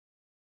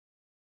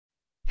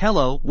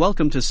Hello,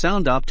 welcome to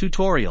Soundop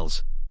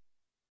Tutorials.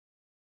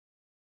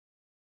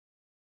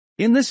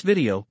 In this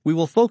video, we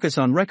will focus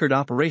on record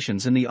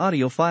operations in the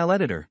audio file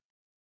editor.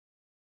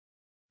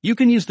 You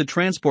can use the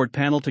transport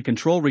panel to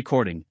control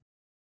recording,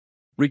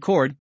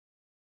 record,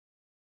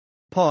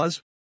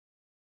 pause,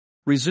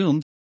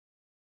 resume,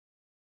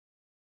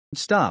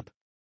 stop.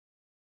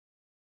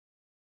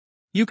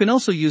 You can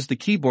also use the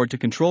keyboard to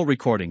control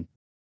recording,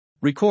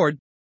 record,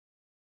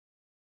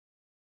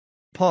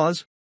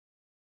 pause,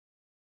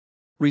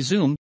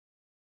 resume,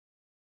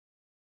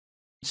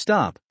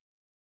 stop.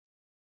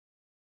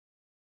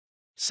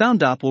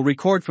 Soundop will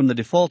record from the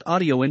default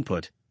audio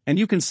input, and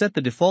you can set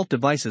the default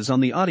devices on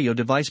the audio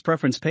device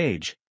preference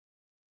page.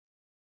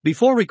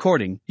 Before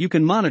recording, you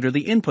can monitor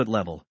the input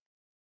level.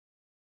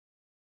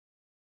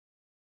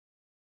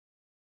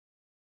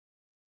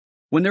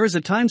 When there is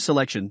a time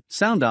selection,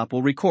 Soundop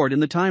will record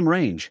in the time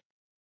range.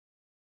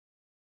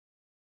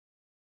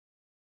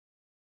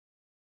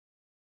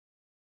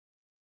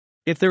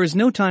 If there is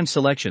no time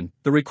selection,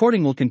 the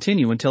recording will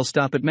continue until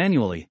stop it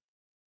manually.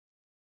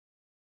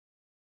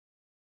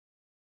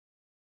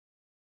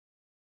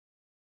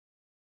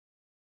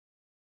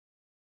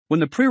 When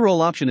the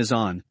pre-roll option is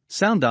on,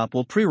 Soundop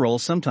will pre-roll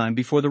sometime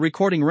before the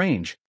recording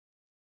range.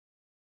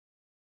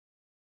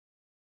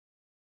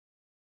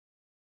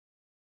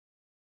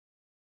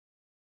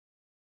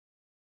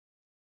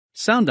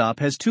 Soundop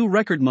has two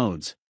record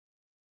modes.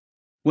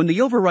 When the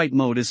overwrite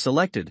mode is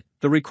selected,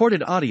 the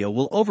recorded audio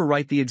will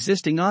overwrite the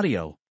existing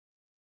audio.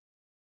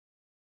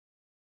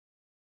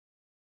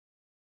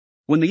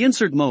 When the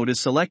insert mode is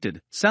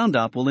selected,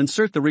 Soundop will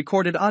insert the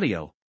recorded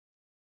audio.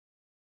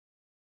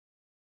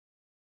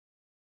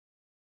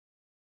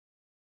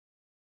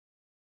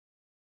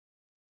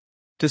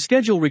 To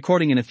schedule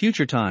recording in a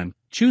future time,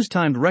 choose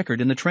Timed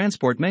Record in the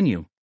Transport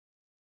menu.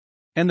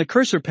 And the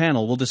cursor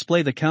panel will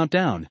display the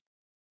countdown.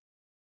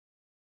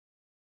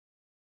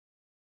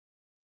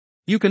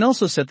 You can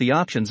also set the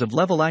options of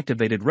level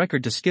activated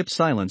record to skip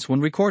silence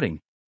when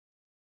recording.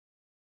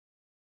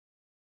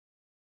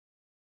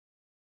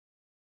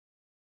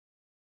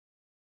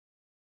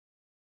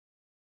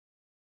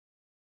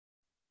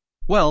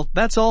 Well,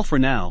 that's all for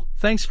now.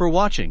 Thanks for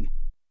watching.